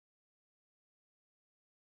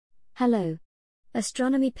Hello.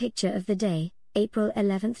 Astronomy picture of the day, April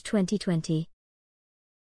 11, 2020.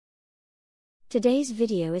 Today's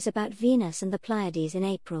video is about Venus and the Pleiades in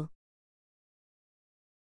April.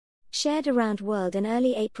 Shared around world in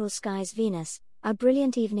early April skies. Venus, our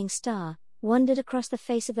brilliant evening star, wandered across the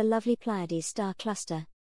face of the lovely Pleiades star cluster.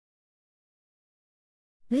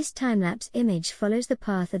 This time-lapse image follows the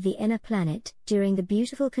path of the inner planet during the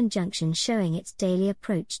beautiful conjunction, showing its daily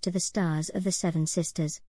approach to the stars of the Seven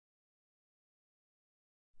Sisters.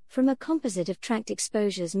 From a composite of tracked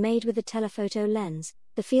exposures made with a telephoto lens,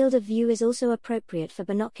 the field of view is also appropriate for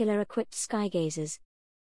binocular-equipped skygazers.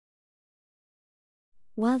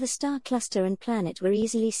 While the star cluster and planet were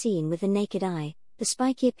easily seen with the naked eye, the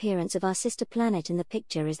spiky appearance of our sister planet in the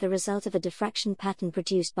picture is the result of a diffraction pattern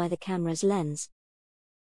produced by the camera's lens.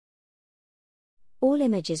 All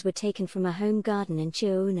images were taken from a home garden in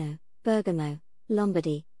Chiuduno, Bergamo,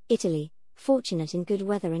 Lombardy, Italy, fortunate in good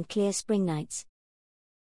weather and clear spring nights.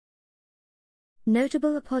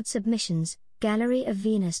 Notable APOD submissions, gallery of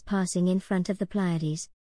Venus passing in front of the Pleiades.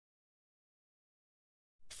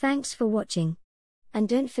 Thanks for watching. And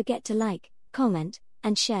don't forget to like, comment,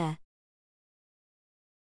 and share.